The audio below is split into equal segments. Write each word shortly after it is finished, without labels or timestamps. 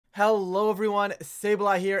Hello everyone,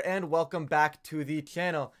 Sableye here and welcome back to the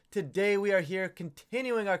channel. Today we are here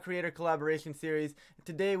continuing our creator collaboration series.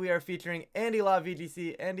 Today we are featuring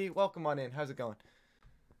VGC. Andy, welcome on in. How's it going?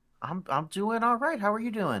 I'm doing all right. How are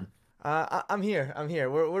you doing? I'm here.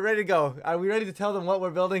 We're ready to go. Are we ready to tell them what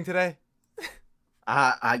we're building today?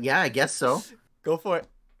 Yeah, I guess so. Go for it.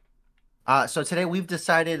 So today we've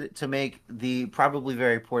decided to make the probably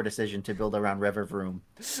very poor decision to build around Revavroom,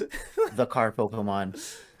 the car Pokemon.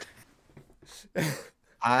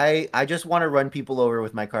 I just want to run people over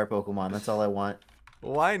with my car Pokemon. That's all I want.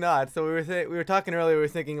 Why not? So we were talking earlier. We were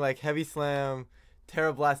thinking like Heavy Slam,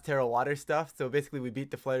 Terra Blast, Terra Water stuff. So basically we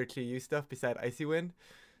beat the Flighter TU stuff beside Icy Wind.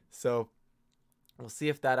 So we'll see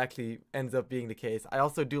if that actually ends up being the case. I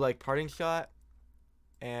also do like Parting Shot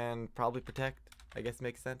and probably Protect. I guess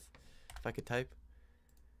makes sense if I could type.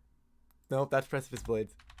 Nope, that's Precipice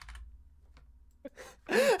Blades.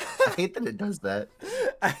 I hate that it does that.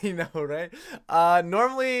 I know, right?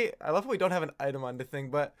 Normally, I love how we don't have an item on the thing,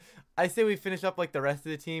 but I say we finish up like the rest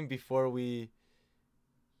of the team before we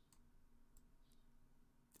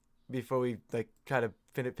like try to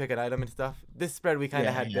pick an item and stuff. This spread we kind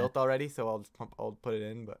of had built already, so I'll put it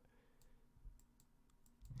in, but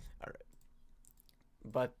all right.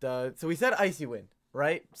 But so we said Icy Wind,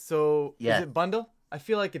 right? So Yeah. is it bundle? I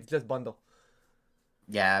feel like it's just bundle.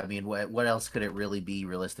 Yeah, I mean, what else could it really be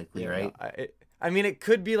realistically, right? No, I mean, it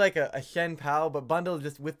could be like a Shen Pao, but bundle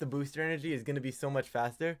just with the booster energy is going to be so much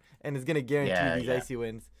faster and is going to guarantee these Icy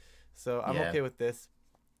Winds. So I'm okay with this.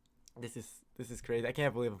 This is crazy. I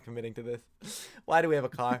can't believe I'm committing to this. Why do we have a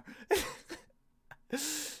car?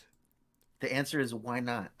 The answer is why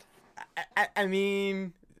not? I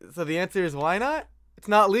mean, so the answer is why not? It's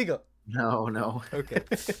not legal. No. Okay.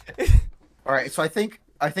 All right, so I think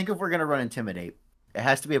if we're gonna run Intimidate, it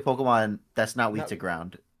has to be a Pokemon that's not weak to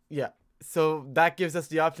ground. Yeah. So that gives us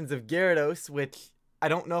the options of Gyarados, which I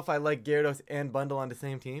don't know if I like Gyarados and Bundle on the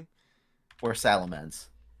same team. Or Salamence.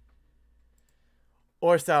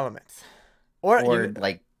 Or Salamence. Or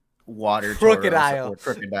like Water Crocodile.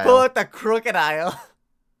 Crocodile. Pull out the Crocodile.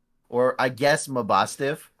 Or I guess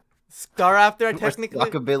Mabostiff. Staraptor, technically.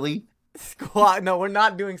 Squawkabilly. No, we're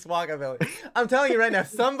not doing Squawkabilly. I'm telling you right now,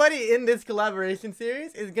 somebody in this collaboration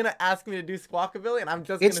series is gonna ask me to do Squawkabilly, and I'm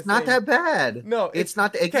just. It's not that bad. No, it's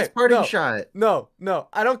not. It gets Parting Shot. No,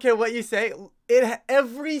 I don't care what you say.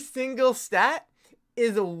 Every single stat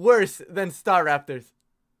is worse than Staraptors.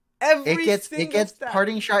 It gets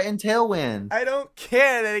Parting Shot and Tailwind. I don't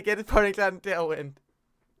care that it gets Parting Shot and Tailwind.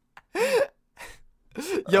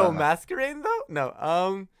 Yo, Masquerain though?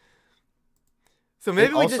 No. So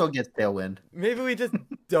maybe we also gets Tailwind. Maybe we just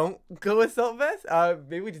don't go Assault Vest.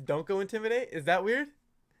 Maybe we just don't go Intimidate. Is that weird?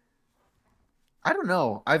 I don't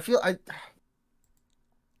know. I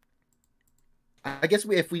guess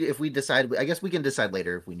if we decide, I guess we can decide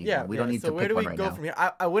later if we need. Yeah, we don't need to pick one right now. So where do we go from here?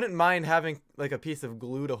 I wouldn't mind having like a piece of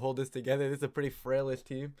glue to hold this together. This is a pretty frailish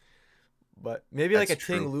team, but maybe like a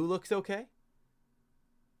Ting Lu looks okay.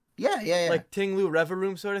 Yeah. Like Ting Lu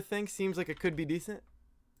Revavroom sort of thing seems like it could be decent.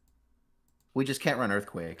 We just can't run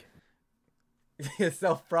Earthquake.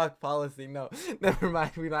 Self-proc policy. No, never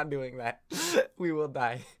mind. We're not doing that. We will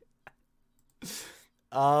die.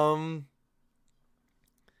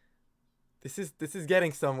 This is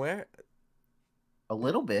getting somewhere. A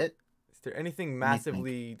little bit. Is there anything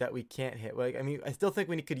massively that we can't hit? Like, I mean, I still think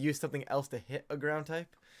we could use something else to hit a ground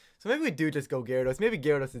type. So maybe we do just go Gyarados. Maybe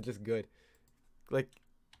Gyarados is just good. Like.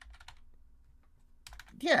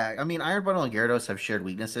 Yeah, I mean, Iron Bundle and Gyarados have shared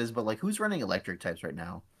weaknesses, but like, who's running electric types right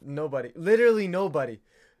now? Nobody. Literally nobody.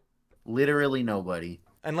 Literally nobody.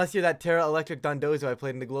 Unless you're that Terra Electric Dondozo I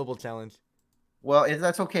played in the Global Challenge. Well,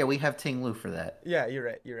 that's okay. We have Ting Lu for that. Yeah, you're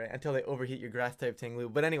right. Until they overheat your grass type Ting Lu.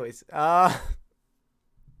 But anyways,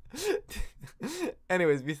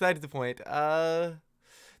 anyways, besides the point.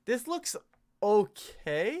 This looks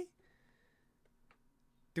okay.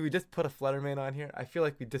 Do we just put a Fluttermane on here? I feel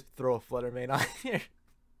like we just throw a Fluttermane on here.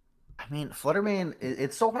 I mean, Fluttermane,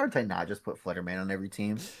 it's so hard to not just put Fluttermane on every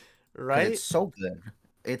team. Right? It's so good.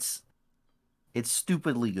 It's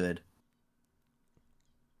stupidly good.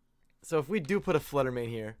 So if we do put a Fluttermane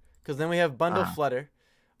here, because then we have Bundle Flutter.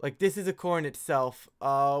 Like, this is a core in itself.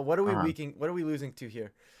 What are we What are we losing to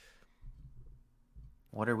here?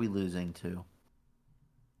 What are we losing to?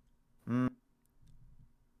 I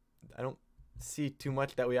don't see too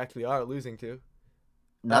much that we actually are losing to.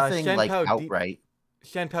 Nothing like outright.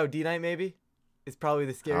 Shen Pao D-Knight maybe is probably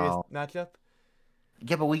the scariest matchup.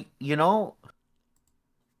 Yeah, but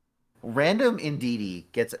random Indeedee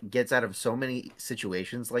gets out of so many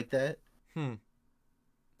situations like that. I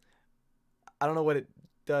don't know what it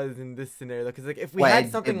does in this scenario, because like if we Wait,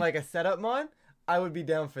 had something like a setup mon, I would be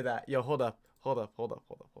down for that. Yo, hold up.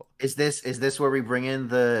 is this where we bring in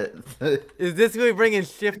the Is this where we bring in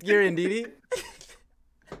Shift Gear Indeedee?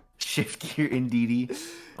 shift gear Indeedee?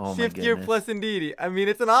 Oh my Shift Gear goodness. plus Indeedee. I mean,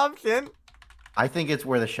 it's an option. I think it's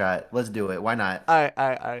worth a shot. Let's do it. Why not?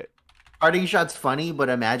 Alright. Parting shot's funny, but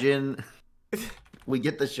imagine we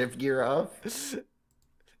get the shift gear off.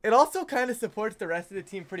 It also kind of supports the rest of the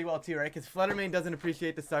team pretty well too, right? Because Fluttermane doesn't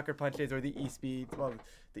appreciate the sucker punches or the E-speed. Well,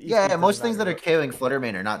 the E-speed Yeah, most doesn't things that matter, are KOing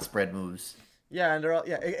Fluttermane are not spread moves. yeah, and they're all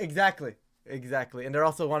exactly. And they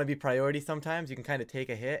also want to be priority sometimes. You can kind of take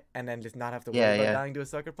a hit and then just not have to worry about dying to a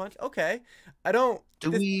sucker punch. Okay, I don't.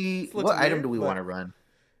 What item do we want to run?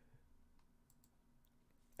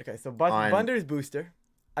 Okay, so Bunder's booster.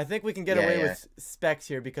 I think we can get away with specs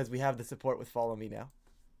here because we have the support with Follow Me now.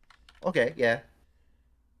 Okay, yeah.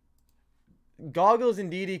 Goggles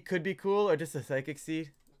Indeedee could be cool, or just a Psychic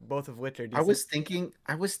Seed, both of which are decent.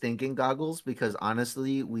 I was thinking goggles because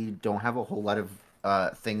honestly, we don't have a whole lot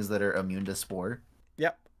of things that are immune to Spore.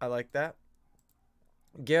 Yep, I like that.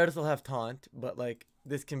 Gyarados will have Taunt, but like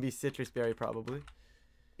this can be Citrus Berry probably.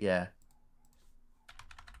 Yeah.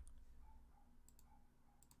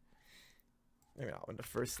 Maybe not in the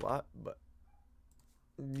first slot, but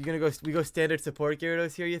we go standard support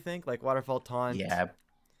Gyarados here, you think? Like Waterfall Taunt. Yeah,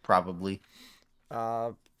 probably.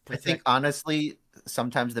 I think honestly,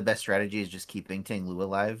 sometimes the best strategy is just keeping Tinglu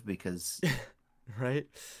alive because right?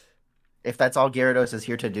 If that's all Gyarados is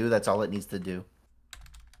here to do, that's all it needs to do.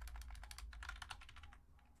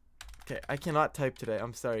 Okay, I cannot type today.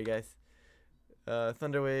 I'm sorry, guys.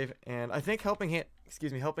 Thunder Wave, and I think Helping Hand.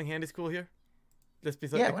 Excuse me, Helping Hand is cool here. Just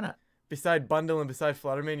beside, why not? Bundle and beside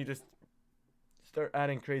Fluttermane, you just start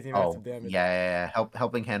adding crazy amounts of damage. Yeah.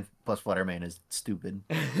 Helping Hand plus Fluttermane is stupid.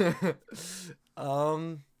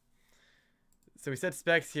 So we said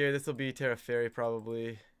specs here. This will be Terra Fairy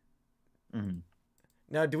probably. Mm-hmm.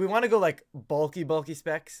 Now, do we want to go like bulky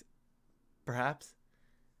specs? Perhaps.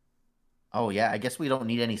 Oh yeah, I guess we don't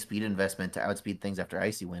need any speed investment to outspeed things after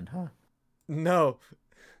Icy Wind, huh? No.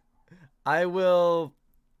 I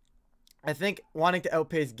think wanting to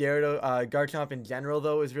outpace Garchomp in general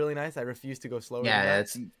though is really nice. I refuse to go slower. Yeah,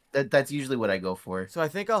 that's usually what I go for. So I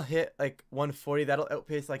think I'll hit like 140. That'll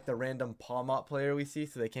outpace like the random Palmot player we see,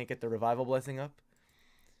 so they can't get the Revival Blessing up.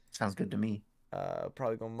 Sounds good to me.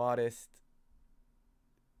 Probably go Modest.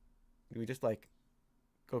 Do we just like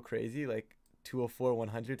go crazy like 204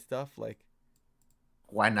 100 stuff like?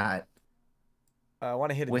 Why not? I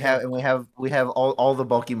want to hit. We have all the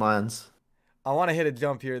bulky mons. I want to hit a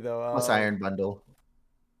jump here though. Plus Iron Bundle.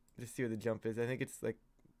 Just see what the jump is. I think it's like,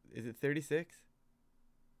 is it 36?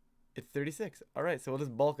 It's 36. All right, so we'll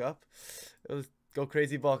just bulk up. We'll just go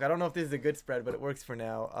crazy bulk. I don't know if this is a good spread, but it works for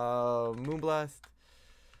now. Moonblast.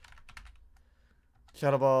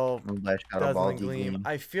 Shadow Ball. Moonblast, Shadow Ball, Gleam.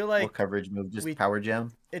 I feel like what coverage move? Just Power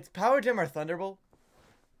Gem. It's Power Gem or Thunderbolt.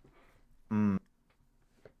 Hmm.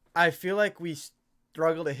 I feel like we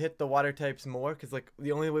struggle to hit the water types more because like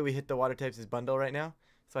the only way we hit the water types is Bundle right now.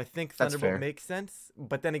 So I think Thunderbolt makes sense.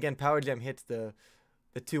 But then again, Power Gem hits the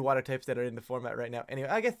two water types that are in the format right now. Anyway,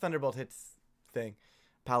 I guess Thunderbolt hits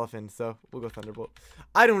Palafin, so we'll go Thunderbolt.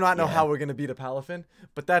 I do not know how we're gonna beat a Palafin,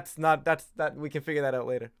 but that's we can figure that out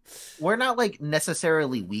later. We're not like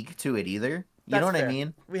necessarily weak to it either. You know what I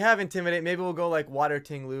mean? We have Intimidate. Maybe we'll go like Water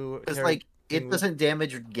Tinglu. Because like it doesn't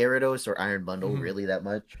damage Gyarados or Iron Bundle really that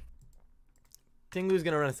much. Tinglu's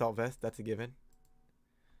gonna run Assault Vest. That's a given.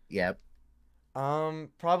 Yep.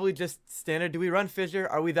 Probably just standard. Do we run Fissure?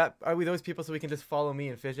 Are we those people so we can just follow me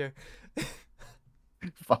and Fissure?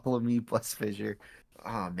 Follow me plus Fissure.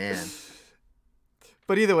 Oh man.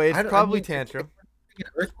 But either way, it's probably Tantrum.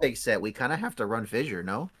 Earthquake set, we kind of have to run Fissure,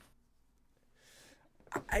 no?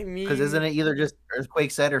 I mean, because isn't it either just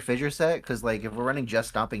Earthquake set or Fissure set? Because like if we're running just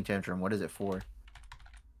Stomping Tantrum, what is it for?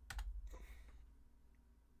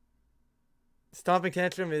 Stomping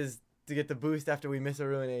Tantrum is to get the boost after we miss a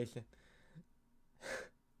Ruination.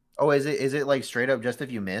 Oh, is it like straight up just if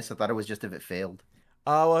you miss? I thought it was just if it failed.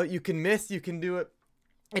 Well, you can miss, you can do it.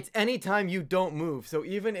 It's any time you don't move. So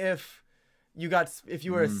even if you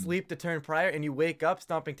were asleep the turn prior and you wake up,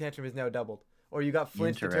 Stomping Tantrum is now doubled. Or you got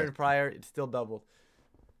flinched the turn prior, it's still doubled.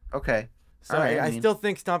 Okay. So I still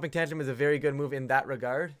think Stomping Tantrum is a very good move in that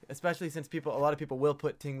regard, especially since a lot of people will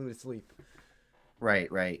put Tinglu to sleep.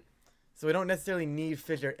 Right. So we don't necessarily need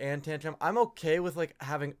Fissure and Tantrum. I'm okay with like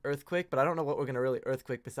having Earthquake, but I don't know what we're gonna really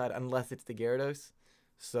Earthquake beside unless it's the Gyarados.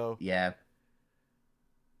 So yeah.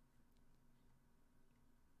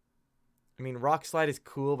 I mean, Rock Slide is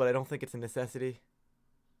cool, but I don't think it's a necessity.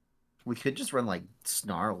 We could just run like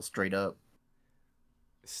Snarl straight up.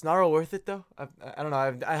 Snarl worth it though? I don't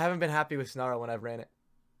know. I haven't been happy with Snarl when I've ran it.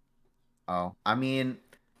 Oh, I mean,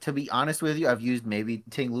 to be honest with you, I've used maybe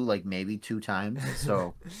Tinglu like maybe 2 times.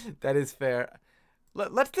 So That is fair.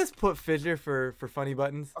 Let's just put Fissure for funny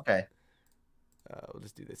buttons. okay, We'll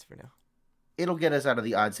just do this for now. it'll get us out of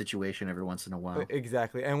the odd situation every once in a while.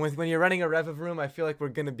 Exactly. And when you're running a Revavroom, I feel like we're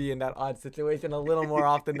gonna be in that odd situation a little more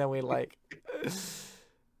often than we like.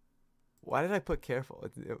 Why did I put careful?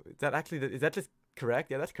 Is that actually is that just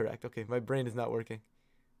correct? Yeah, that's correct. Okay, my brain is not working.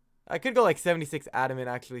 I could go like 76 adamant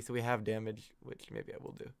actually, so we have damage, which maybe I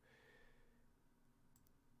will do.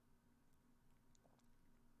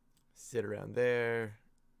 Sit around there.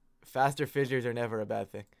 Faster fissures are never a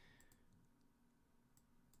bad thing.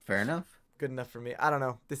 Fair enough. Good enough for me. I don't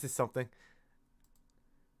know. This is something.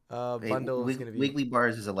 Bundle is gonna be weekly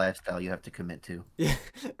bars is a lifestyle you have to commit to. yeah,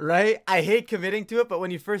 right. I hate committing to it, but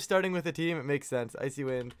when you're first starting with a team, it makes sense. Icy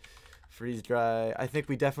Wind, Freeze Dry. I think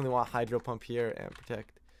we definitely want Hydro Pump here and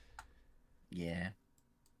Protect. Yeah.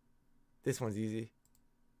 This one's easy.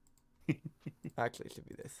 Actually, it should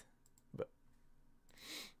be this. But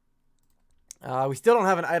we still don't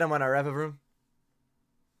have an item on our Revavroom.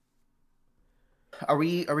 Are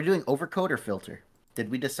we doing overcoat or filter?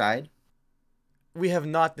 Did we decide? We have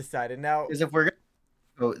not decided. Now, Because if we're gonna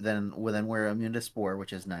go, then we're immune to spore,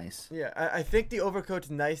 which is nice. yeah, I think the Overcoat's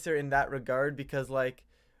nicer in that regard because like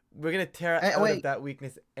we're gonna tear out of that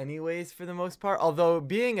weakness anyways for the most part. Although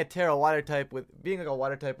being like a water type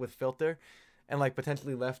with filter and like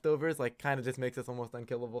potentially leftovers like kind of just makes us almost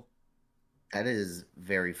unkillable. That is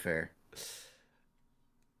very fair.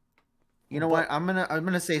 You know what? I'm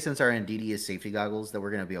gonna say since our NDD is safety goggles that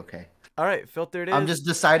we're gonna be okay. All right, filtered is. I'm just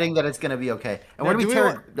deciding that it's gonna be okay. And Now, what do we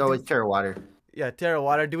Terra? No, it's Terra Water. Yeah, Terra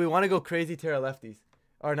Water. Do we want to go crazy Terra lefties,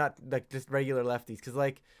 or not like just regular lefties? Because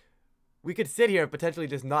like we could sit here and potentially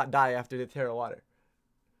just not die after the Terra Water.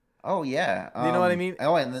 Oh yeah. You know what I mean?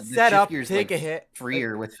 Oh, and the set up, take like, a hit,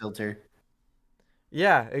 freer with filter.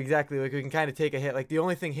 Yeah, exactly. Like we can kind of take a hit. Like the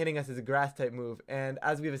only thing hitting us is a grass type move, and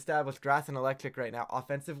as we've established, grass and electric right now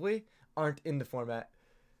offensively aren't in the format.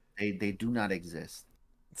 They do not exist.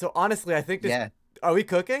 So honestly, I think this. Yeah. Are we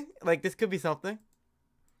cooking? Like this could be something.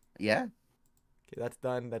 Yeah. Okay, that's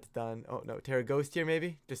done. That's done. Oh no, Terra Ghost here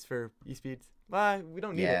maybe just for e-speeds. We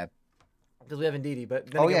don't need it because we have Indeedee.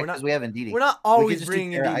 But then again, because we have Indeedee. We're not always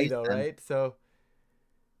bringing Indeedee though, then. right? So.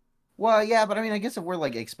 Well, yeah, but I mean, I guess if we're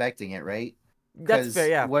like expecting it, right? That's fair.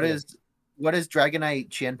 Yeah. What does Dragonite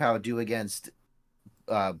Qianpao do against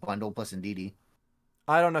Bundle plus Indeedee?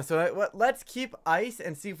 I don't know. So let's keep Ice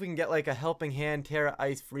and see if we can get like a helping hand Terra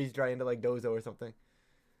Ice Freeze Dry into like Dozo or something.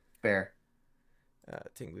 Fair.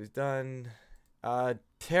 Tinglu's done.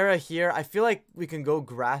 Terra here. I feel like we can go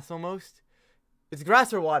grass almost. It's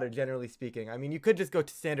grass or water, generally speaking. I mean, you could just go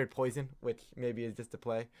to standard poison, which maybe is just a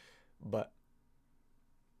play, but.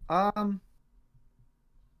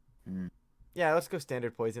 Yeah, let's go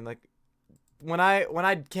standard poison. Like. When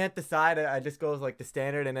I can't decide, I just go with like the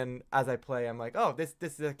standard, and then as I play, I'm like, oh, this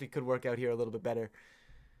actually could work out here a little bit better.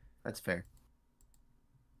 That's fair.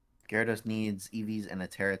 Gyarados needs EVs and a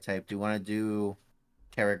Terra type. Do you want to do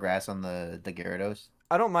Terra Grass on the Gyarados?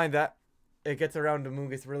 I don't mind that. It gets around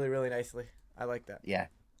Amoonguss really, really nicely. I like that. Yeah.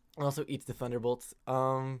 It also eats the Thunderbolts.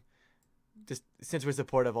 Just since we're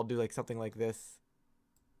supportive, I'll do like something like this.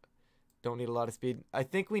 Don't need a lot of speed. I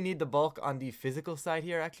think we need the bulk on the physical side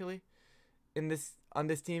here, actually. On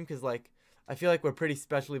this team, because like I feel like we're pretty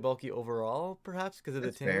specially bulky overall, perhaps because of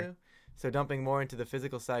the Tinglu. So dumping more into the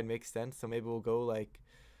physical side makes sense. So maybe we'll go like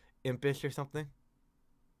Impish or something.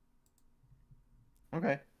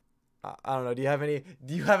 Okay. I don't know. Do you have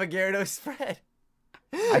a Gyarados spread?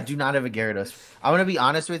 I do not have a Gyarados. I'm gonna be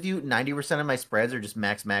honest with you. 90% of my spreads are just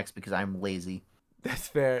max because I'm lazy. That's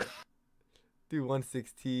fair. Do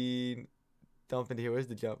 116. Dump into here. Where's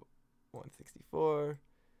the jump? 164.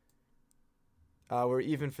 We're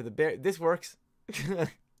even for the bear. This works.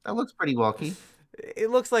 That looks pretty bulky. It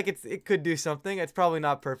looks like it could do something. It's probably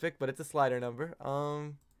not perfect, but it's a slider number.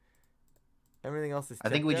 Everything else is. I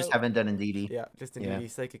think we just haven't done Indeedee. Yeah, just Indeedee. Yeah.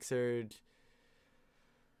 Psychic Surge.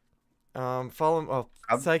 Follow.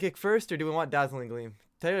 Psychic first, or do we want Dazzling Gleam?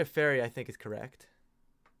 Taylor Fairy, I think, is correct.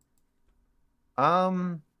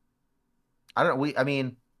 I don't. I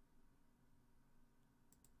mean,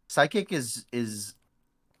 Psychic is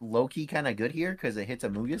low-key kind of good here because it hits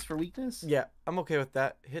Amoonguss for weakness. Yeah, I'm okay with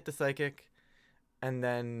that. Hit the Psychic, and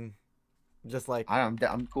then just like I'm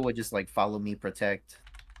cool with just like follow me, protect.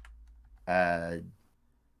 The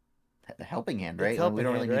helping hand, right? We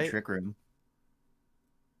don't really need Trick Room.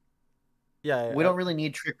 Yeah, we don't really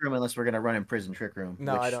need Trick Room unless we're gonna run Imprison Trick Room.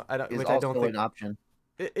 No, I don't. Which is also an option.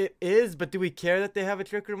 It is, but do we care that they have a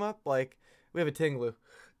Trick Room up? Like, we have a Tinglu.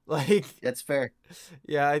 Like, That's fair.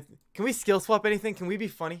 yeah. Can we skill swap anything? Can we be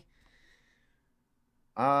funny?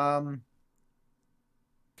 Um,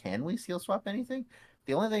 can we skill swap anything?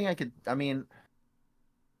 The only thing I mean,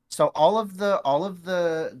 so all of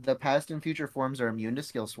the past and future forms are immune to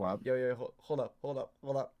skill swap. Yo, hold up.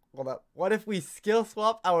 What if we skill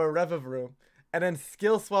swap our Revavroom and then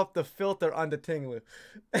skill swap the filter onto Tinglu?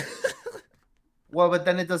 Well, but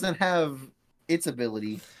then it doesn't have its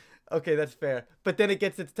ability. Okay, that's fair. But then it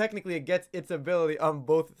gets its ability on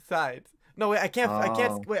both sides. No, wait, I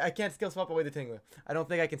can't skill swap away the Tinglu. I don't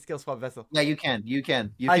think I can skill swap Vessel. Yeah, you can. You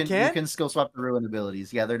can skill swap the ruin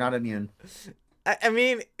abilities. Yeah, they're not immune. I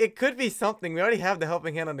mean, it could be something. We already have the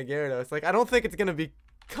helping hand on the Gyarados. Like, I don't think it's gonna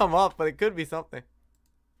come up, but it could be something.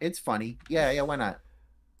 It's funny. Yeah, why not?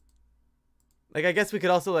 Like, I guess we could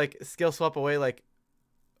also like skill swap away like.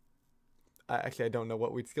 Actually, I don't know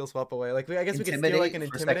what we'd skill swap away. Like, I guess we could steal like an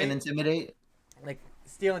Intimidate. Second Intimidate. Like,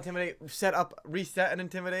 steal, Intimidate, reset and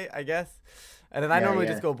Intimidate, I guess. And then I normally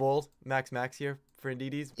just go bold, max here for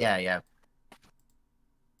Indeedee. Yeah.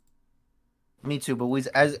 Me too, but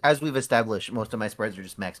as we've established, most of my spreads are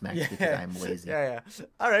just max because I'm lazy. Yeah.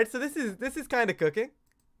 All right, so this is kind of cooking.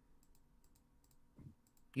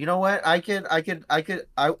 You know what?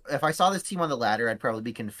 If I saw this team on the ladder, I'd probably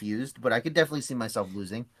be confused, but I could definitely see myself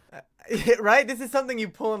losing. Right? This is something you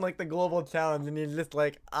pull in like the global challenge, and you're just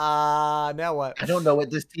like, now what? I don't know what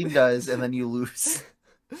this team does, and then you lose.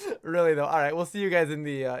 Really though. All right, we'll see you guys in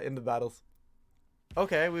the battles.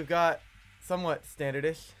 Okay, we've got somewhat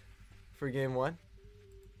standardish for game 1.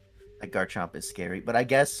 That Garchomp is scary, but I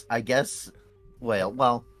guess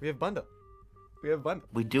well, we have bundle.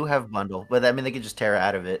 We do have bundle, but I mean they could just Terra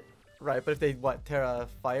out of it. Right, but if they Terra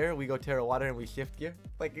fire, we go Terra water and we shift gear.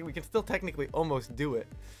 Like, we can still technically almost do it.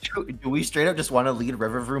 Do we straight up just want to lead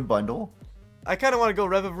Revavroom bundle? I kind of want to go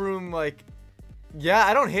Revavroom, like, yeah,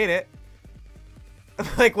 I don't hate it.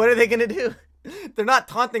 Like, what are they gonna do? They're not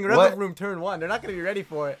taunting Revavroom turn 1. They're not gonna be ready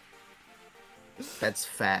for it. That's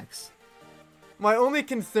facts. My only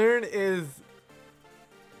concern is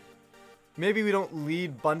maybe we don't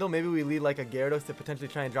lead bundle. Maybe we lead like a Gyarados to potentially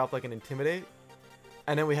try and drop like an Intimidate.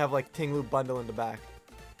 And then we have like Tinglu bundle in the back.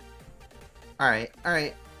 Alright.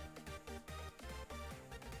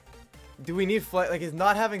 Do we need Flutter? Like, is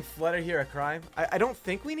not having Flutter here a crime? I don't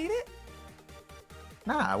think we need it.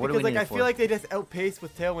 Nah, what do we need it for? Because like I feel like they just outpace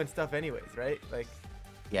with Tailwind stuff anyways, right? Like,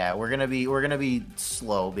 yeah, we're gonna be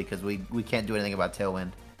slow because we can't do anything about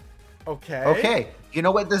Tailwind. Okay. You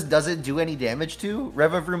know what this doesn't do any damage to?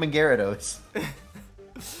 Revavroom and Gyarados.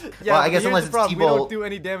 Yeah, well, I guess unless it's T-Bolt. We don't do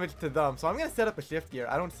any damage to them, so I'm gonna set up a shift gear.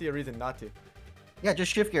 I don't see a reason not to. Yeah,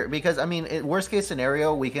 just shift gear because I mean, worst case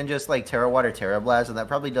scenario, we can just like Terra Water, Terra Blast, and that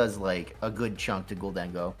probably does like a good chunk to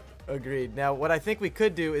Gholdengo. Agreed. Now, what I think we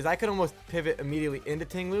could do is I could almost pivot immediately into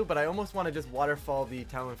Tinglu, but I almost want to just waterfall the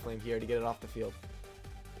Talonflame here to get it off the field.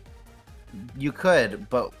 You could,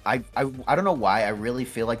 but I don't know why. I really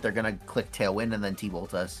feel like they're gonna click Tailwind and then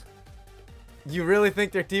T-Bolt us. You really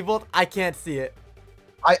think they're T-Bolt? I can't see it.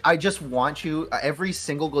 I just want you. Every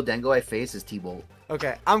single Gholdengo I face is T-Bolt.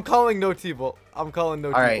 Okay, I'm calling no T-Bolt. I'm calling no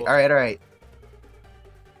T-Bolt. All right.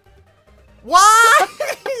 Why?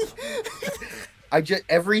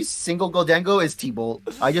 Every single Gholdengo is T-Bolt.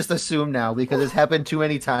 I just assume now because it's happened too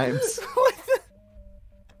many times.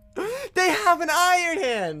 They have an Iron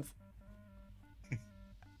Hand.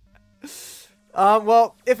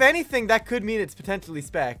 Well, if anything, that could mean it's potentially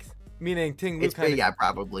Specs. Meaning Tinglu kind of... Yeah,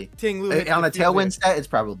 probably. Tinglu on a Tailwind stat, it's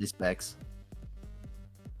probably Specs.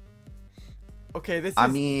 Okay, this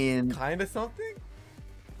is kind of something?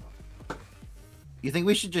 You think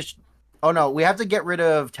we should just... Oh, no, we have to get rid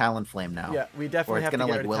of Talonflame now. Yeah, we definitely have to get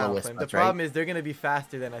rid of Talonflame. The problem is they're going to be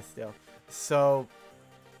faster than us still. So...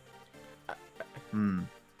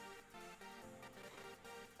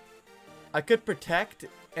 I could Protect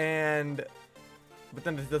and... But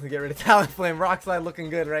then this doesn't get rid of Talonflame. Rock Slide looking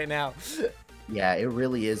good right now. Yeah, it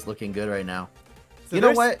really is looking good right now. So you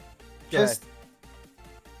know what? Just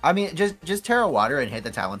Terra Water and hit the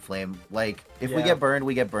Talonflame. Like, if we get burned,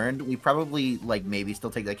 we get burned. We probably, like, maybe still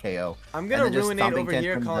take the KO. I'm going to Ruinate over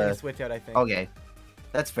here, calling a switch out, I think. Okay.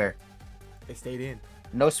 That's fair. They stayed in.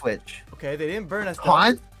 No switch. Okay, they didn't burn us, though.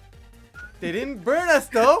 Huh? They didn't burn us,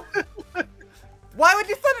 though. Why would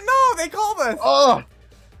you send it? No, they called us. Oh.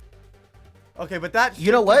 Okay, but that...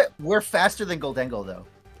 You know what? We're faster than Gholdengo, though.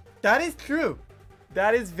 That is true.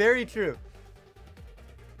 That is very true.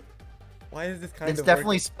 Why is this kind of It's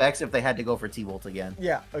definitely Specs if they had to go for T-Bolt again.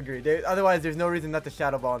 Yeah, agreed. Otherwise, there's no reason not to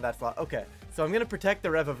Shadow Ball in that slot. Okay, so I'm going to protect the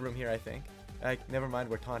Revavroom here, I think. Never mind,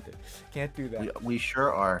 we're taunted. Can't do that. We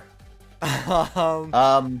sure are.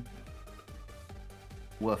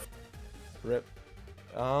 Woof. Rip.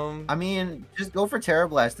 I mean, just go for Terra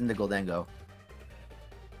Blast into Goldengo.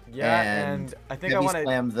 Yeah, and I think I want to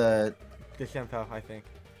slam the Shenpao, I think.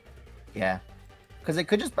 Yeah. Because it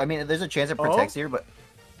could just, I mean, there's a chance it protects here, but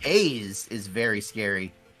A's is very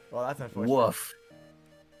scary. Well, that's unfortunate. Woof.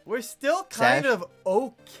 We're still kind of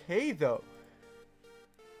okay, though.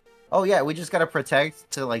 Oh, yeah, we just got to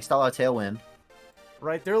protect to, like, stall out Tailwind.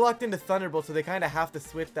 Right, they're locked into Thunderbolt, so they kind of have to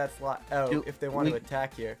switch that slot out if they want to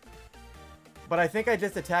attack here. But I think I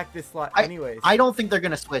just attacked this slot anyways. I don't think they're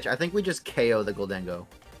going to switch. I think we just KO the Goldengo.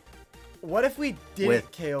 What if we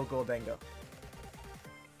didn't KO Goldengo?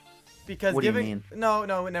 Because what do you mean? No,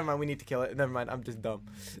 never mind. We need to kill it. Never mind. I'm just dumb.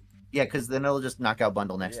 Yeah, because then it'll just knock out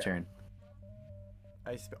Bundle next turn.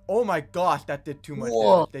 Oh my gosh, that did too much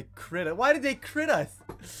damage. They crit us. Why did they crit us?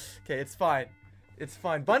 Okay, it's fine. It's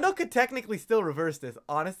fine. Bundle could technically still reverse this,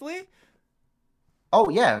 honestly. Oh,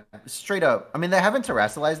 yeah. Straight up. I mean, they haven't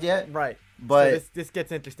terrestrialized yet. Right. But so this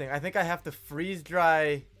gets interesting. I think I have to freeze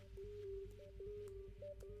dry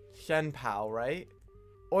Shenpao, right?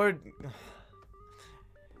 Or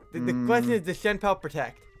the question is, does Shenpao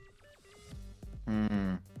protect?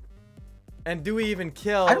 And do we even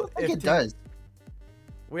kill? I don't think it does.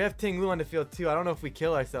 We have Ting Lu on the field too. I don't know if we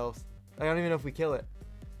kill ourselves. I don't even know if we kill it.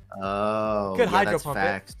 Oh, could yeah, Hydro that's Pump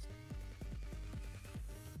facts. it.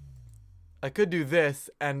 I could do this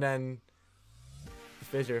and then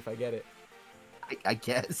Fissure if I get it. I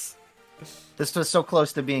guess. This was so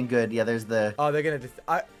close to being good. Yeah, there's the... Oh, they're gonna just...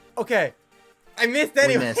 Okay. I missed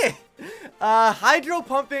anyway. Missed. Hydro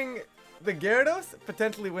pumping the Gyarados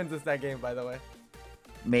potentially wins us that game, by the way.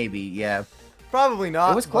 Maybe, yeah. Probably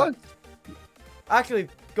not. It was close. Actually,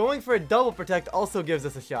 going for a double protect also gives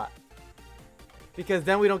us a shot. Because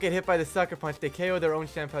then we don't get hit by the Sucker Punch. They KO their own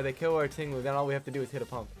Shenpao. They KO our Tinglu. Then all we have to do is hit a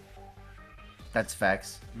pump. That's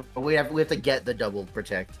facts. But we have to get the double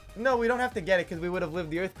protect. No, we don't have to get it because we would have lived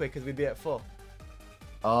the Earthquake because we'd be at full.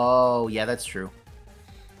 Oh, yeah, that's true.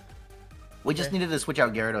 We just needed to switch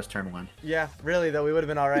out Gyarados turn 1. Yeah, really, though. We would have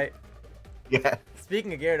been all right. Yeah.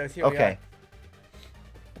 Speaking of Gyarados, here we are.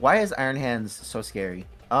 Why is Iron Hands so scary?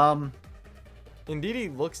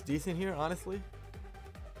 Indeedee looks decent here, honestly.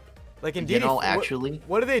 Like Indeedee, you know, actually,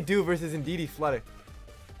 what do they do versus Indeedee Flutter?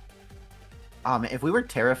 If we were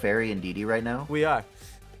Terra Fairy Indeedee right now, we are.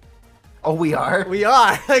 Oh, we are. We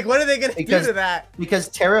are. Like, what are they gonna do to that? Because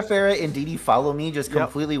Terra Fairy Indeedee Follow Me just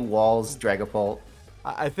completely walls Dragapult.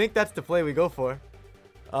 I think that's the play we go for.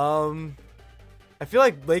 I feel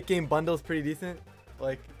like late game bundle is pretty decent.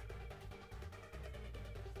 Like.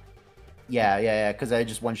 Yeah. Because I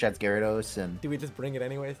just one-shots Gyarados and. Do we just bring it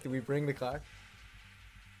anyways? Do we bring the car?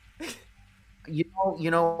 You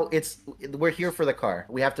know, we're here for the car.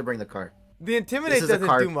 We have to bring the car. The Intimidate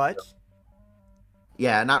doesn't do much.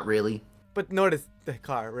 Yeah, not really. But notice the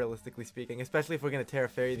car, realistically speaking, especially if we're gonna Terra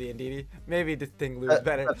Fairy the Indeedee. Maybe this thing loses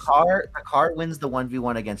better. The car wins the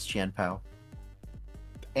 1v1 against Qianpao.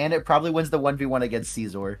 And it probably wins the 1v1 against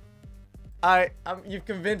Caesar. You've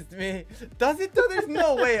convinced me. Does it though? There's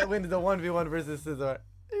no way it wins the 1v1 versus Caesar.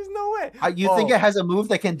 There's no way. You think it has a move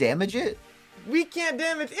that can damage it? We can't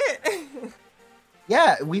damage it.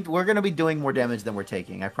 Yeah, we're gonna be doing more damage than we're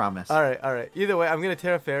taking. I promise. All right. Either way, I'm gonna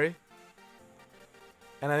Terra Fairy.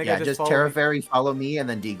 And I think I just Terra Fairy, follow me, and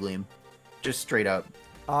then D-Gleam. Just straight up.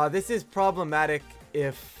 This is problematic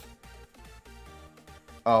if...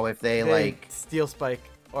 Oh, if they like... Steel Spike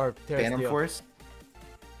or Terra Phantom Steel. Force?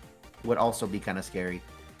 Would also be kind of scary.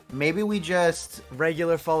 Maybe we just...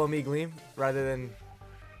 Regular follow me Gleam, rather than...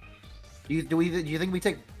 Do you think we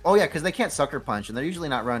take... Oh, yeah, because they can't Sucker Punch, and they're usually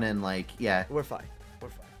not running, like... Yeah. We're fine.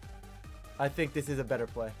 I think this is a better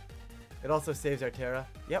play. It also saves our Terra.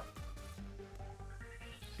 Yep.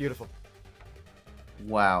 Beautiful.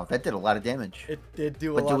 Wow, that did a lot of damage. It did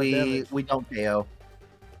do a lot of damage. We don't KO.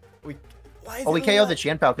 We KO the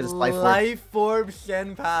Qianpao because it's Life Orb. Life Orb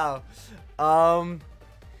Shenpao.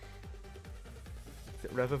 Is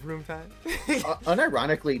it Revavroom time?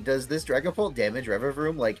 Unironically, does this Dragapult damage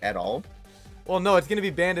Revavroom, like, at all? Well, no, it's going to be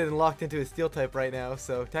banded and locked into a Steel type right now,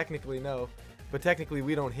 so technically no. But technically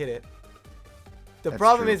we don't hit it. The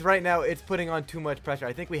problem is right now it's putting on too much pressure.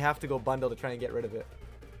 I think we have to go bundle to try and get rid of it.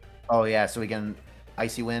 Oh, yeah, so we can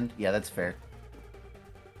Icy Wind? Yeah, that's fair.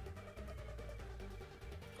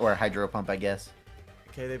 Or Hydro Pump, I guess.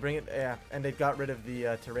 Okay, they bring it, yeah, and they got rid of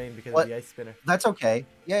the terrain because of the Ice Spinner. That's okay.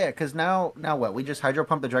 Yeah, because now what? We just Hydro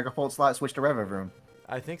Pump the Dragapult slot, switch to Revavroom.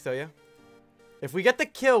 I think so, yeah. If we get the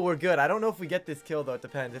kill, we're good. I don't know if we get this kill, though. It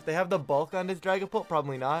depends. If they have the bulk on this Dragapult,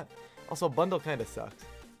 probably not. Also, bundle kind of sucks.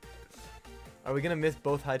 Are we gonna miss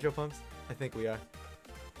both hydro pumps? I think we are.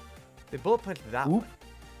 They bullet punched that one.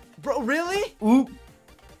 Bro, really? Oop.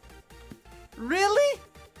 Really?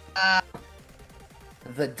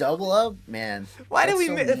 The double up, man. Why did that's we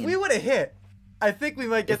so miss? If mean. we would have hit, I think we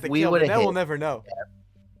might get If the we kill, but would've now we'll hit. never know.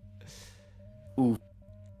 Ooh.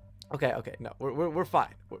 Okay, no, we're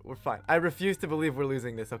fine. We're fine. I refuse to believe we're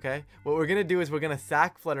losing this, okay? What we're gonna do is we're gonna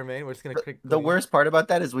sack Fluttermane. We're just gonna click. The worst part about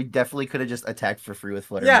that is we definitely could have just attacked for free with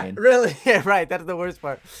Fluttermane. Yeah, really. Yeah, right. That's the worst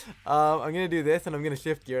part. I'm gonna do this, and I'm gonna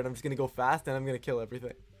shift gear, and I'm just gonna go fast, and I'm gonna kill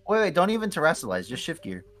everything. Wait, don't even terrestrialize. Just shift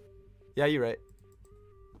gear. Yeah, you're right.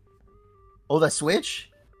 Oh, the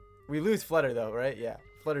switch? We lose Flutter though, right? Yeah,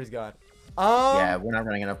 Flutter's gone. Yeah, we're not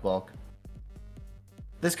running enough bulk.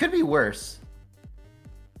 This could be worse.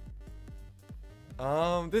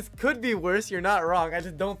 This could be worse. You're not wrong. I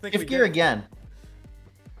just don't think. Shift gear again.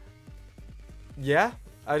 Yeah,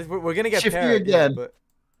 we're gonna get shift gear parried, again. Yeah, but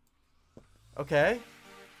okay.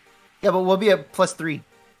 Yeah, but we'll be at +3.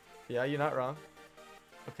 Yeah, you're not wrong.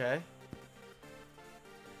 Okay.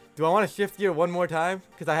 Do I want to shift gear one more time?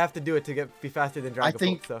 Because I have to do it to be faster than Dragon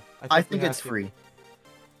Bolt. So I think it's free.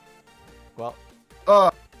 Well.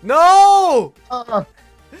 Oh. No! Oh.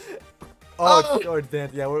 It's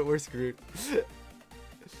dance. Yeah, we're screwed.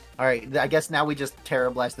 All right, I guess now we just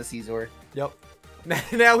Terra Blast the Caesar. Yep.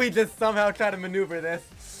 Now we just somehow try to maneuver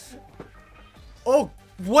this. Oh,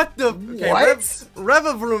 what the? Okay, what?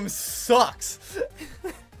 Revavroom sucks.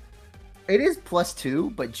 It is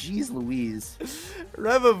 +2, but geez Louise.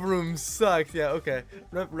 Revavroom sucks. Yeah, okay.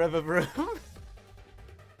 Revavroom.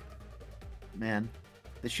 Man,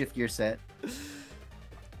 the shift gear set.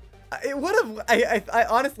 It would have. I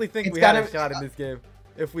honestly think we had a shot in this game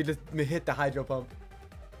if we just hit the hydro pump.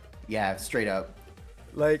 Yeah, straight up.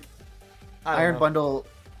 Like, Iron Bundle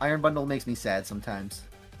makes me sad sometimes.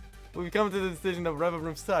 We've come to the decision of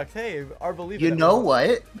Revavroom sucks. Hey, our belief. You know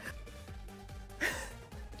what?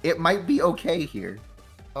 It might be okay here.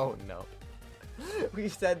 Oh no. We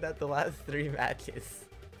said that the last 3 matches.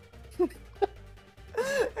 And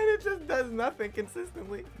it just does nothing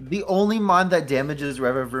consistently. The only mon that damages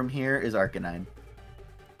Revavroom here is Arcanine.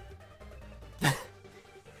 I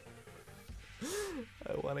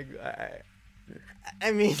want to go.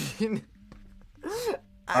 I mean.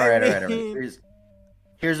 All right.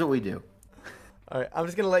 Here's what we do. All right, I'm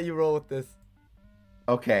just gonna let you roll with this.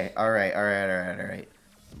 Okay. All right.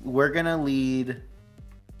 We're gonna lead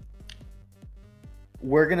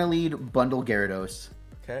Bundle Gyarados.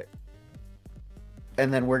 Okay.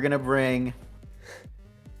 And then we're gonna bring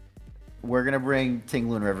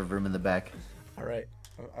Tinglu and Revavroom in the back. All right.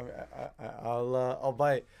 I'll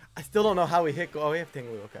bite. I still don't know how we hit. Oh, we have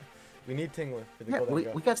Tinglu. Okay. We need Tinglu for the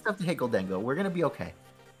Goldengo. We got stuff to hit Goldengo. We're gonna be okay.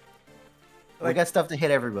 Like, we got stuff to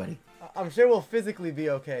hit everybody. I'm sure we'll physically be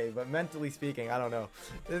okay, but mentally speaking, I don't know.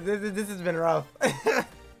 This has been rough.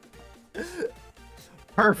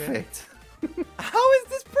 Perfect. How is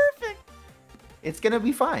this perfect? It's gonna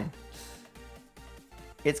be fine.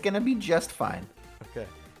 It's gonna be just fine. Okay.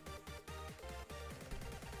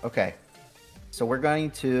 Okay. So we're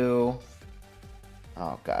going to...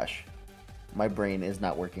 Oh gosh. My brain is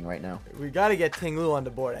not working right now. We gotta get Tinglu on the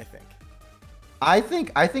board, I think. I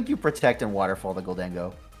think you protect and waterfall the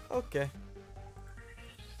Goldengo. Okay.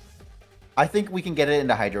 I think we can get it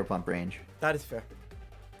into Hydro Pump range. That is fair.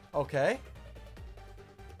 Okay.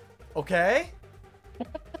 Okay.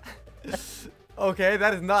 Okay,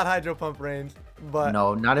 that is not Hydro Pump range, but...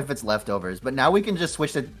 No, not if it's leftovers. But now we can just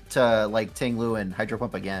switch it to like Tinglu and Hydro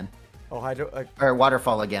Pump again. Oh, Hydro... Or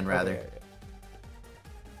Waterfall again, rather. Okay.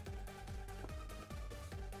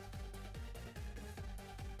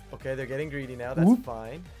 Okay, they're getting greedy now. That's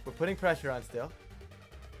fine. We're putting pressure on still.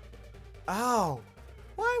 Ow!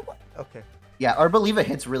 Why? What? Okay. Yeah, Arboliva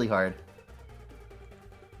hits really hard.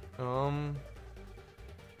 What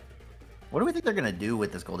do we think they're gonna do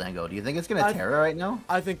with this Goldengo? Do you think it's gonna Terra right now?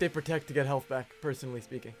 I think they protect to get health back, personally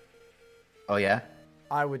speaking. Oh yeah?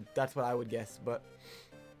 That's what I would guess, but...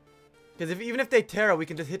 Because even if they Terra, we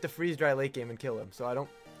can just hit the Freeze Dry late game and kill them, so I don't...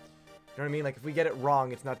 You know what I mean? Like, if we get it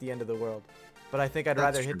wrong, it's not the end of the world. But I think I'd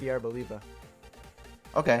rather hit the Arboliva.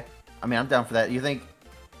 Okay. I mean, I'm down for that.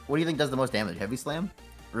 What do you think does the most damage? Heavy Slam?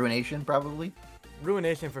 Ruination, probably?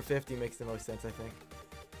 Ruination for 50 makes the most sense, I think.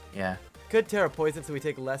 Yeah. Could Terra Poison so we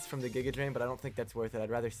take less from the Giga Drain, but I don't think that's worth it. I'd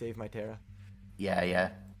rather save my Terra.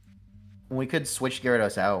 Yeah. We could switch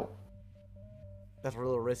Gyarados out. That's a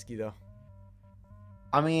little risky, though.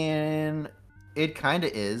 I mean, it kind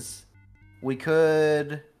of is. We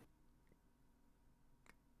could...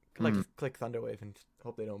 Just click Thunder Wave and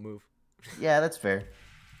hope they don't move. Yeah, that's fair.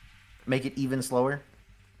 Make it even slower.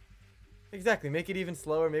 Exactly. Make it even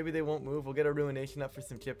slower. Maybe they won't move. We'll get a Ruination up for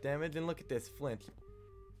some chip damage. And look at this. Flinch.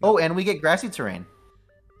 Oh, and we get grassy terrain.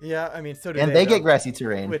 Yeah, I mean, so do And they get grassy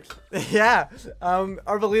terrain. Which, yeah.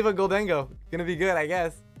 Arboliva Goldengo. Gonna be good, I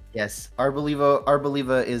guess. Yes.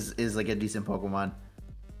 Arboliva is like a decent Pokemon.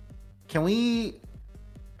 Can we...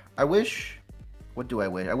 I wish... What do I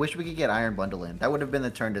wish? I wish we could get Iron Bundle in. That would have been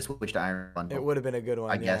the turn to switch to Iron Bundle. It would have been a good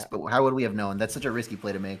one, I guess, but how would we have known? That's such a risky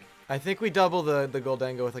play to make. I think we double the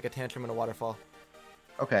Goldengo with like a Tantrum and a Waterfall.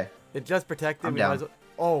 Okay. It just protected. I'm down.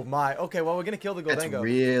 Oh my. Okay, well, we're going to kill the Goldengo. That's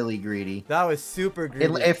really greedy. That was super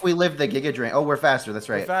greedy. If we live the Giga Drain. Oh, we're faster. That's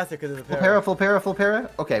right. We're faster because of the para. Full para.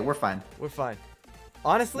 Okay, we're fine. We're fine.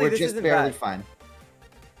 Honestly, we're this just isn't barely bad. fine.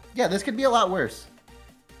 Yeah, this could be a lot worse.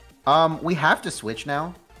 We have to switch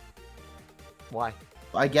now. Why?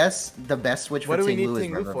 I guess the best switch for Ting Lu is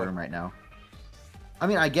Revavroom right now. I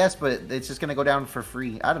mean, I guess, but it's just going to go down for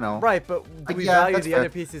free. I don't know. Right, but do we value the other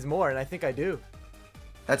pieces more? And I think I do.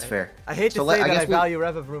 That's fair. I hate to say that I value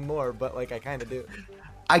Revavroom more, but like I kind of do.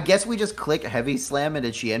 I guess we just click Heavy Slam into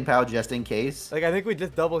Qianpao just in case. Like I think we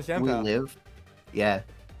just double Qianpao. We live. Yeah.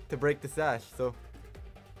 To break the sash, so.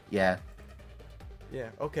 Yeah.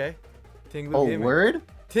 Yeah, okay. Ting Lu oh, word?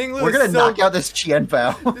 Ting Lu We're going to knock out this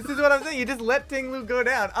Qianpao. This is what I'm saying. You just let Ting Lu go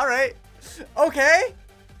down. All right. Okay.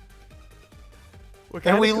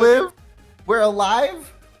 And we live? We're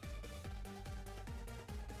alive?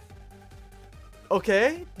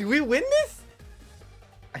 Okay. Do we win this?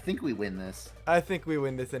 I think we win this. I think we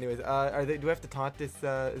win this anyways. Do we have to taunt this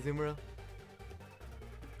Azumarill?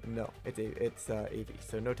 No, it's AV,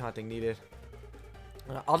 so no taunting needed.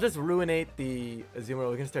 I'll just ruinate the Azumarill.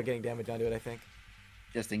 We're gonna start getting damage onto it, I think.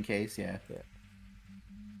 Just in case, yeah. Yeah.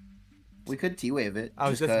 We could T-Wave it. I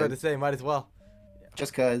was just about to say, might as well. Yeah.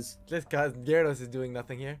 Just cause. Just cause Gyarados is doing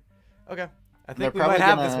nothing here. Okay. I think we might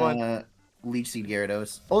have this one. Leech Seed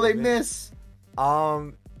Gyarados. Oh, they miss!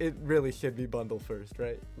 It really should be bundle first,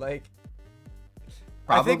 right? Like,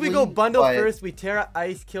 probably, I think we go bundle first. We Terra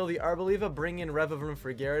Ice, kill the Arboliva, bring in Revavroom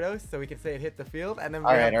for Gyarados, so we can say it hit the field, and then.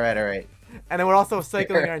 All right. And then we're also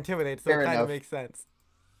cycling our Intimidate, so it kind of makes sense.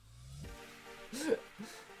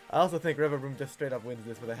 I also think Revavroom just straight up wins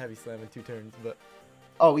this with a Heavy Slam in 2 turns, but.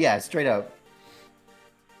 Oh yeah, straight up.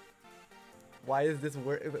 Why is this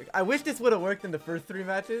work? I wish this would have worked in the first 3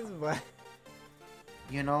 matches, but.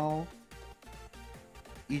 You know.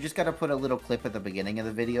 You just gotta put a little clip at the beginning of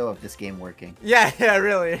the video of this game working. Yeah,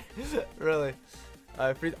 really. Really.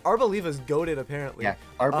 Arboliva's goated, apparently. Yeah,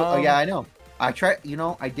 oh, yeah, I know. I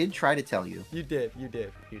did try to tell you. You did.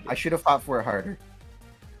 I should have fought for it harder.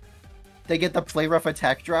 They get the Play Rough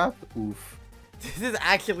attack drop? Oof. This is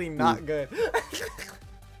actually not good.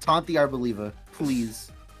 Taunt the Arboliva, please.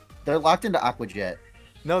 They're locked into Aqua Jet.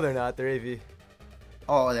 No, they're not. They're AV.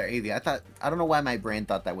 Oh, they're AV. I don't know why my brain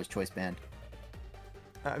thought that was Choice Band.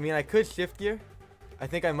 I mean, I could Shift Gear. I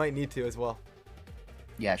think I might need to as well.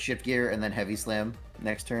 Yeah, Shift Gear and then Heavy Slam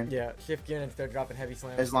next turn. Yeah, Shift Gear and then start dropping Heavy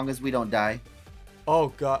Slam. As long as we don't die. Oh,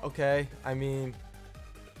 God. Okay. I mean,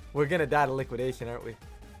 we're going to die to Liquidation, aren't we?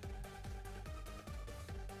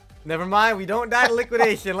 Never mind. We don't die to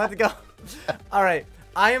Liquidation. Let's go. All right.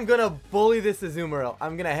 I am going to bully this Azumarill.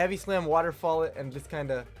 I'm going to Heavy Slam, Waterfall it, and just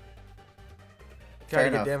kind of try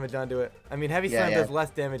to get damage onto it. I mean, Heavy Slam does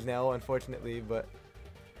less damage now, unfortunately, but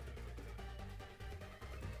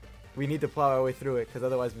we need to plow our way through it, because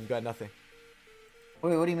otherwise we've got nothing.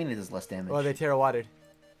 Wait, what do you mean it does less damage? Oh, they Terra Watered.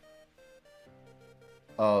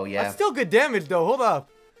 Oh, yeah. That's still good damage, though. Hold up.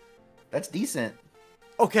 That's decent.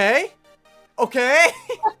 Okay. Okay.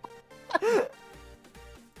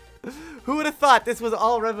 Who would have thought this was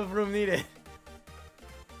all Revavroom needed?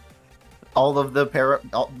 All of the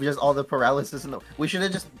just all the paralysis in the. We should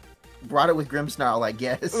have just brought it with Grimmsnarl, I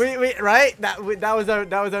guess. Right? That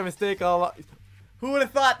was our mistake all along. Who would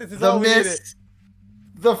have thought this is all we needed?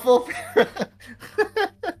 The full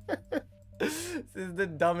This is the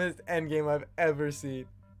dumbest endgame I've ever seen.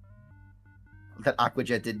 That Aqua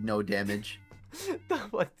Jet did no damage.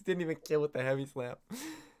 Didn't even kill with the Heavy Slam.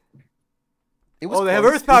 It was they have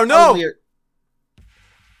Earth Power. No!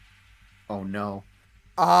 Oh, no.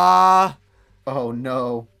 Oh,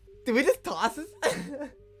 no. Did we just toss this?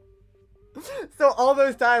 So all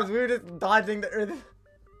those times we were just dodging the Earth.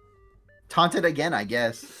 Taunt it again, I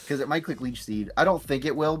guess. Because it might click Leech Seed. I don't think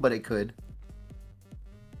it will, but it could.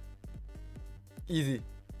 Easy.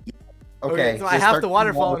 Okay, so I have to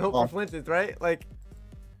Waterfall and hope for flinches, right? Like.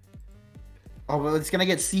 Oh, well, it's gonna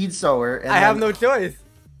get Seed Sower. And I have no choice.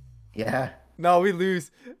 Yeah. No, we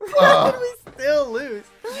lose. We still lose.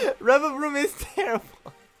 Revavroom is terrible.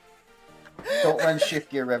 Don't run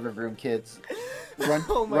Shift Gear Revavroom, kids. Run,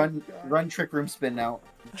 Oh my run, God. run! Trick Room spin now.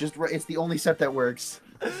 It's the only set that works.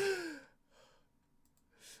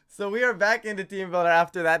 So we are back into Team Builder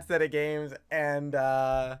after that set of games, and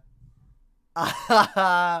that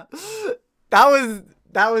was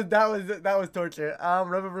torture.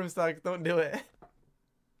 Revavroom sucks. Don't do it.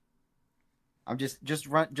 I'm just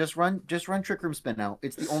run Trick Room spin now.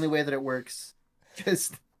 It's the only way that it works.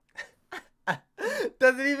 Just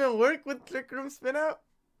Does it even work with Trick Room spin out?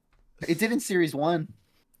 it did in Series 1.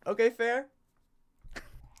 Okay, fair.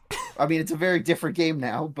 I mean, it's a very different game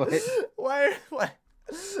now, but Why?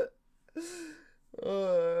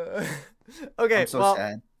 Okay, I'm so well,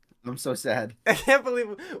 sad. I'm so sad. I can't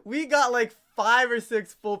believe we got like 5 or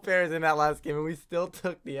 6 full pairs in that last game, and we still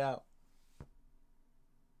took the out.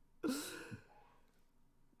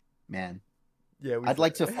 Man. Yeah, I'd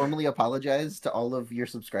like to formally apologize to all of your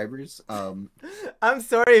subscribers. I'm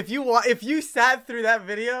sorry if you sat through that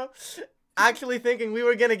video actually thinking we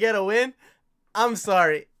were gonna get a win. I'm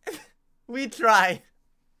sorry. We tried.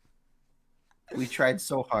 We tried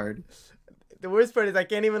so hard. The worst part is I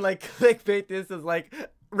can't even like clickbait this as like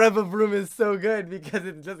Revavroom is so good because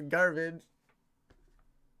it's just garbage.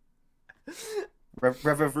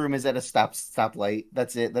 Revavroom is at a stoplight.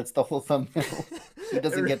 That's it. That's the whole thumbnail. He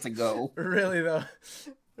doesn't get to go. Really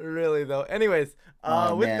though. Anyways,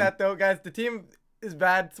 with man. that though, guys, the team is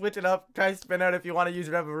bad. Switch it up. Try spin out if you want to use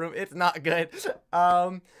Revavroom. It's not good.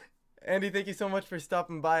 Andy, thank you so much for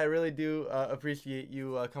stopping by. I really do appreciate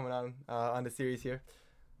you coming on the series here.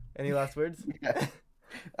 Any last words? Yeah.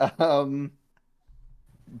 I'm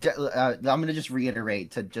gonna just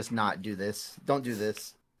reiterate to just not do this. Don't do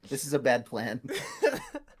this. This is a bad plan.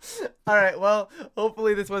 All right, well,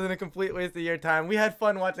 hopefully this wasn't a complete waste of your time. We had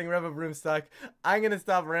fun watching Revavroom suck. I'm going to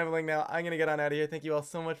stop rambling now. I'm going to get on out of here. Thank you all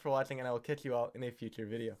so much for watching, and I will catch you all in a future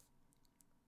video.